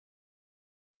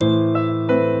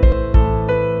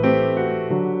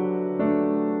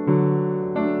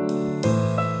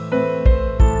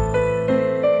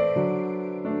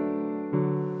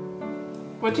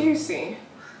What do you see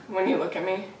when you look at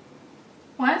me?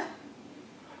 What?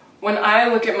 When I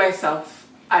look at myself,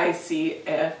 I see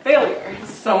a failure.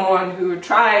 Someone who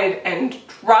tried and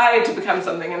tried to become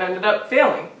something and ended up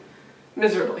failing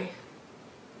miserably.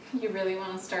 You really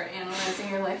want to start analyzing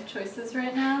your life choices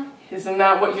right now? Isn't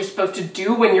that what you're supposed to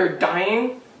do when you're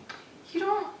dying? You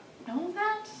don't know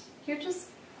that? You're just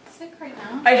sick right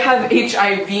now. I have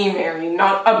HIV, Mary,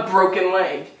 not a broken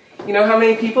leg. You know how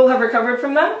many people have recovered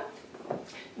from that?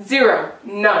 0.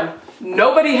 None.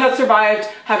 Nobody has survived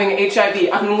having HIV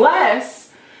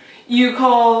unless you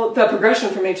call the progression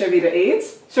from HIV to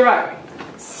AIDS surviving.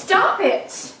 Stop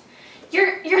it!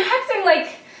 You're acting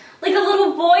like a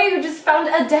little boy who just found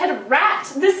a dead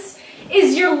rat. This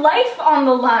is your life on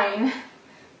the line.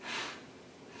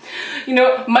 You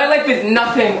know, my life is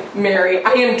nothing, Mary.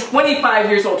 I am 25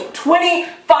 years old.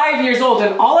 25 years old,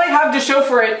 and all I have to show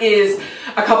for it is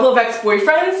a couple of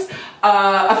ex-boyfriends,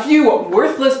 a few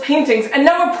worthless paintings, and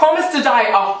now a promise to die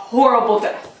a horrible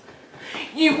death.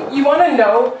 You want to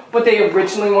know what they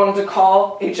originally wanted to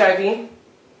call HIV?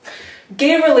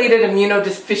 Gay-related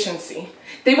immunodeficiency.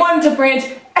 They wanted to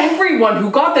brand everyone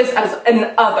who got this as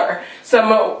an other,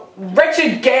 some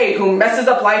wretched gay who messes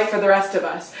up life for the rest of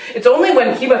us. It's only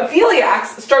when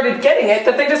hemophiliacs started getting it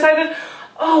that they decided,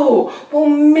 oh, well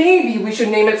maybe we should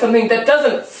name it something that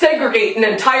doesn't segregate an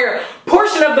entire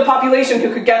portion of the population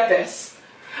who could get this.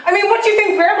 I mean, what do you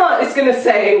think Grandma is going to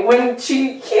say when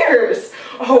she hears,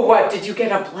 oh, what, did you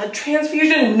get a blood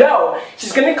transfusion? No,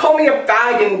 she's going to call me a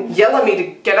fag and yell at me to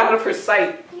get out of her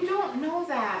sight. You don't know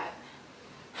that.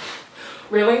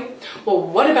 Really? Well,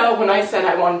 what about when I said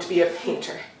I wanted to be a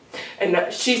painter?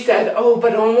 And she said, oh,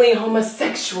 but only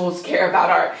homosexuals care about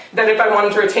art. That if I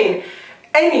wanted to retain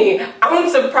any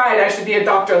ounce of pride, I should be a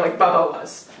doctor like Bubba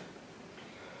was.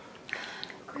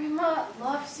 Grandma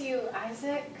loves you,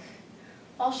 Isaac.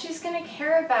 All she's gonna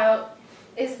care about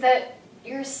is that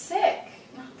you're sick,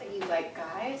 not that you like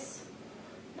guys.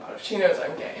 Not if she knows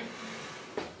I'm gay.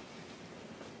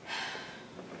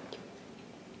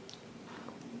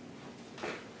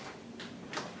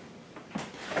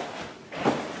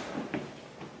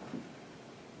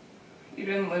 You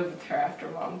didn't live with her after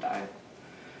Mom died.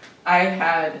 I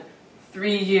had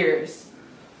 3 years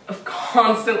of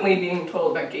constantly being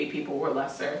told that gay people were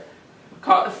lesser.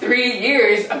 3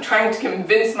 years of trying to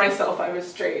convince myself I was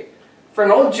straight. For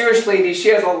an old Jewish lady, she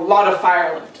has a lot of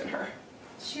fire left in her.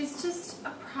 She's just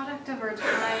a product of her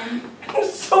time. I'm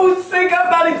so sick of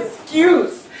that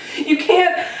excuse. You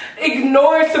can't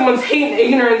ignore someone's hate and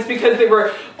ignorance because they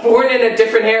were born in a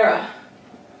different era.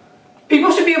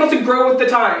 People should be able to grow with the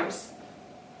times.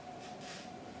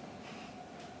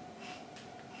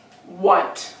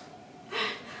 What?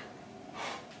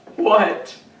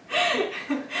 What?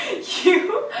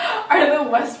 You are the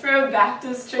Westboro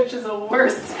Baptist Church's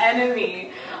worst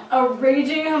enemy. A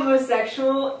raging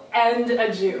homosexual and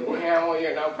a Jew. Yeah, well,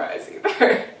 you're no prize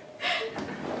either.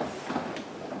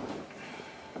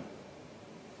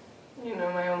 You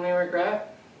know my only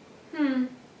regret? I'm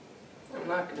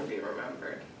not going to be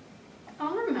remembered.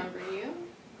 I'll remember you.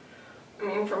 I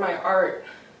mean, for my art,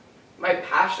 my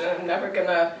passion, I'm never going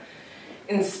to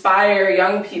inspire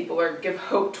young people or give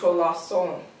hope to a lost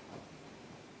soul.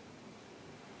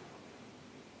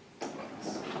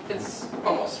 It's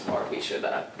almost 4. We should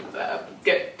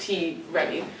get tea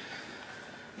ready.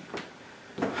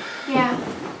 Yeah.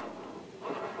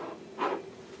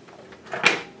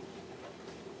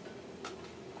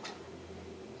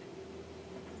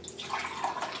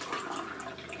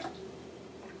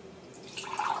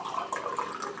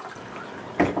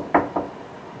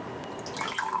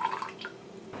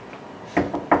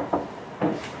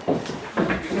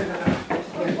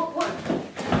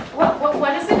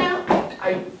 What is it now?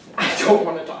 I don't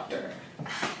want to talk to her.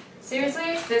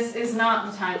 Seriously? This is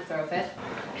not the time to throw a fit.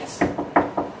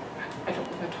 I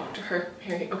don't want to talk to her,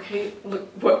 Mary, okay? Look,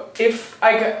 what if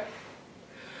I go...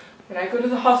 When I go to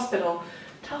the hospital,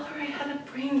 tell her I had a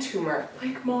brain tumor,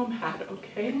 like Mom had,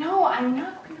 okay? No, I'm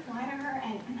not going to lie to her,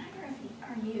 and neither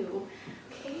are you.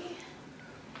 Okay?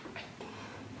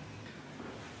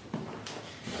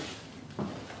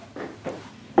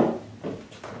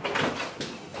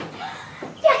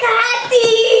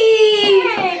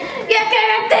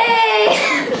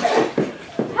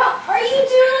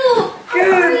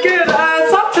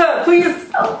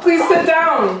 Please sit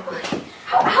down.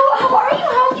 How are you?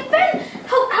 How have you been?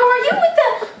 How are you with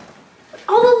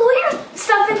all the lawyer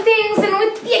stuff and things, and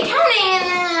with the accounting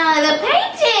and the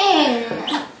painting?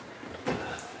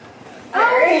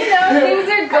 Things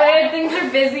are good. Things are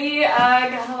busy. I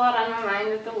got a lot on my mind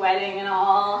with the wedding and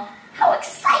all. How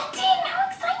exciting! How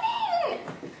exciting!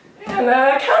 Yeah,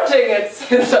 and accounting.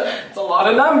 It's a lot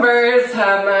of numbers,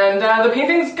 and the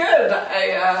painting's good.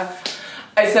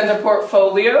 I sent a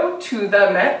portfolio to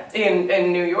the Met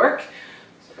in New York.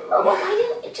 Well, why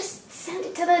didn't you just send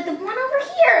it to the one over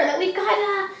here that we've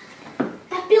got,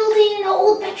 that building, the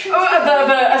old veterans? Oh,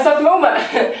 the Asaf MoMA.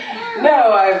 Yeah.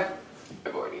 No, I've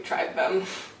already tried them.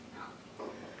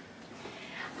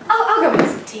 I'll go make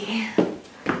some tea.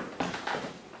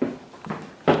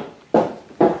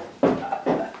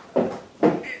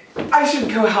 I should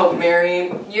go help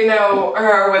Mary, you know,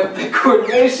 her with the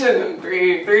coordination and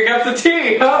three cups of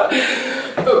tea, huh?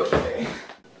 Okay.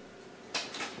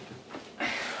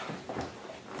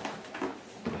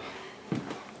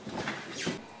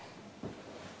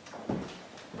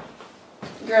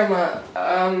 Grandma,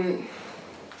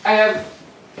 I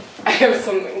have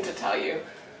something to tell you.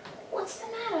 What's the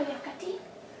matter, Yakati?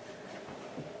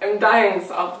 I'm dying,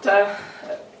 Softa.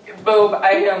 Bob,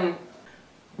 I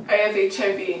have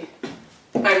HIV.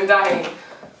 I'm dying.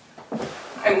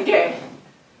 I'm gay.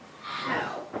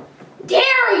 How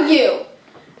dare you?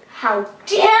 How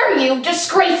dare you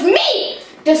disgrace me?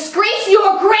 Disgrace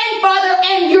your grandfather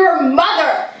and your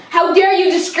mother? How dare you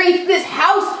disgrace this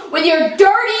house with your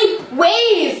dirty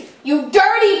ways? You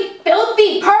dirty,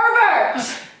 filthy pervert!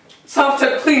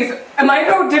 Softa, please, am I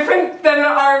no different than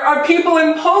our people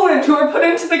in Poland who are put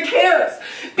into the camps?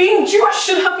 Being Jewish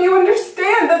should help you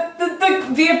understand that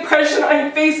the oppression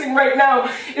I'm facing right now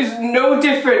is no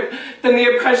different than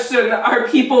the oppression our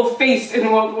people faced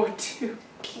in World War II.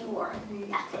 You are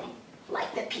nothing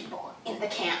like the people in the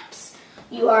camps.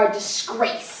 You are a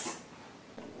disgrace.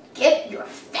 Get your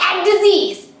fat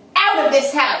disease out of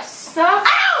this house. Stop.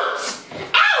 Out!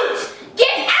 Out!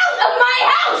 Get out of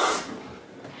my house!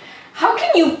 How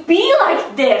can you be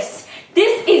like this?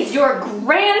 This is your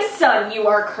grandson you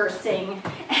are cursing.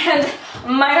 And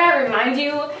might I remind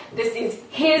you, this is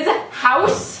his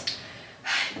house?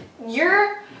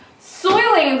 You're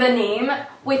soiling the name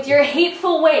with your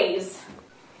hateful ways.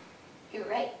 You're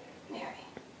right, Mary.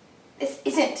 This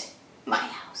isn't my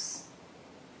house.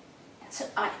 And so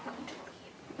I'm going to leave.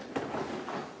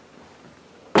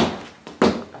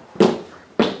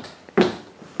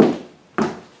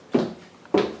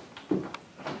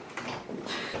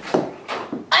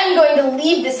 I'm going to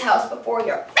leave this house before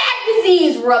your fat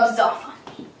disease rubs off on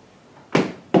me.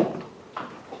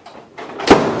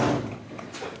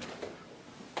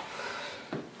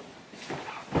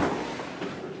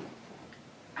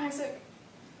 Isaac,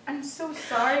 I'm so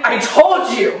sorry. I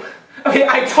told you! Okay,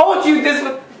 I told you this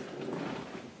was...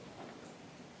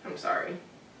 I'm sorry.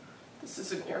 This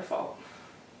isn't your fault.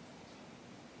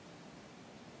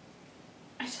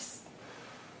 I just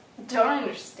don't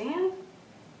understand.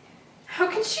 How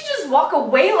can she just walk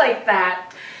away like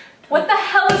that? What the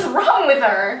hell is wrong with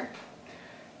her?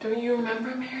 Don't you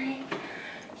remember, Mary?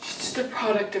 She's just a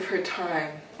product of her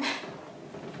time.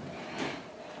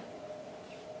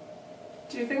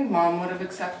 Do you think Mom would have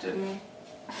accepted me?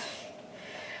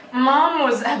 Mom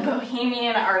was a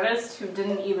bohemian artist who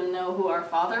didn't even know who our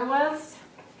father was.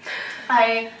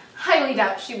 I highly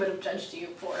doubt she would have judged you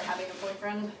for having a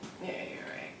boyfriend. Yeah, you're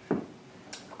right.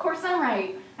 Of course I'm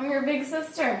right. I'm your big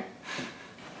sister.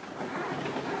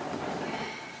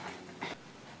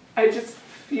 I just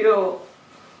feel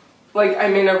like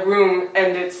I'm in a room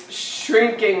and it's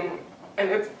shrinking and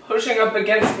it's pushing up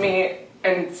against me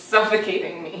and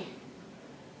suffocating me.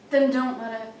 Then don't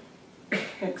let it.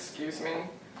 Excuse me.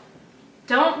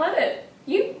 Don't let it.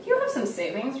 You have some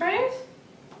savings, right?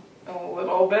 A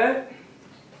little bit.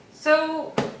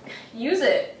 So use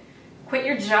it. Quit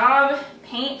your job,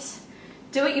 paint,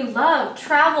 do what you love,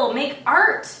 travel, make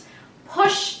art.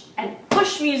 Push and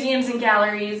push museums and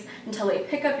galleries until they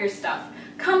pick up your stuff.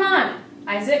 Come on,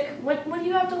 Isaac, what do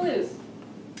you have to lose?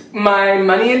 My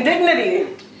money and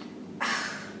dignity.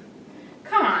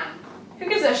 Come on, who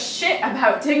gives a shit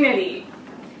about dignity?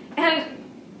 And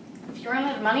if you run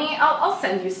out of money, I'll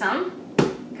send you some.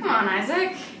 Come on,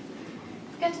 Isaac.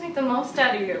 You got to make the most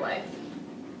out of your life.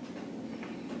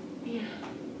 Yeah.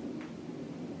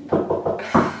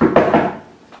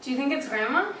 Do you think it's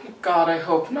Grandma? God, I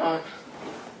hope not.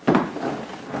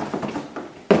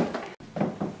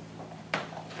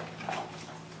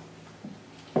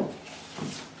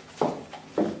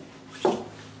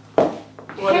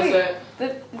 What is it?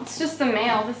 It's just the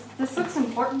mail. This looks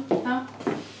important, no?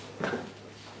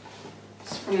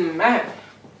 It's from Matt.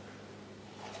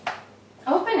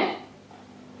 Open it.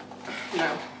 No.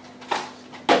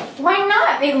 Why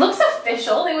not? It looks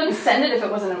official. They wouldn't send it if it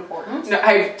wasn't important. No,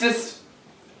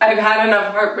 I've had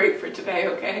enough heartbreak for today,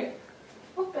 okay?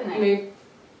 Open it.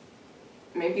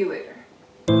 Maybe later.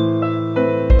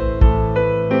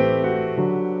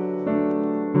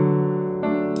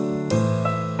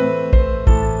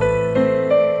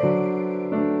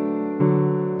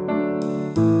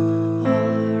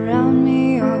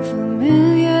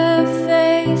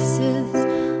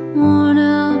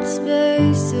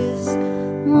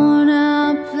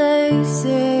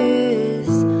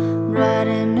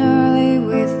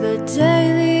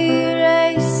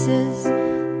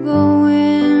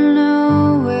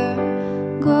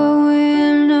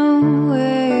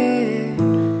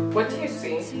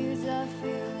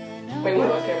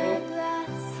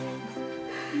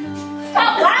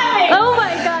 Stop laughing! Oh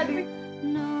my god.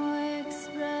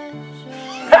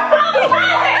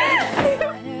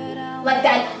 Like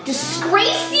that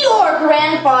disgrace your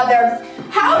grandfather.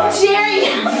 How dare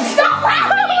you? Stop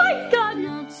laughing! Oh my god.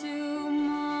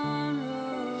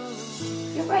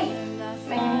 You're right,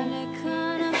 man.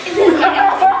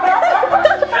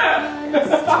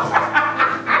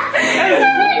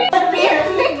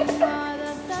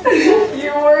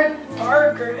 You were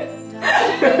Margaret.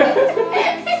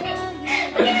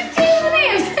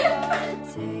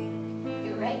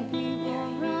 You're right,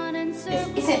 Mary.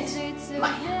 This isn't my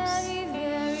house.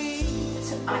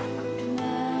 It's an island.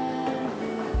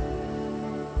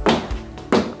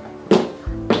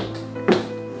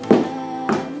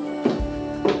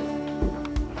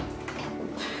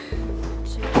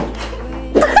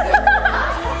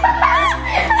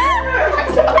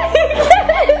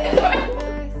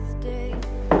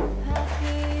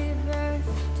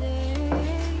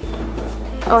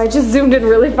 Oh, I just zoomed in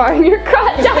really far in your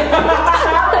crotch.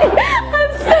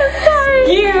 I'm so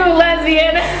sorry. You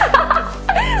lesbian!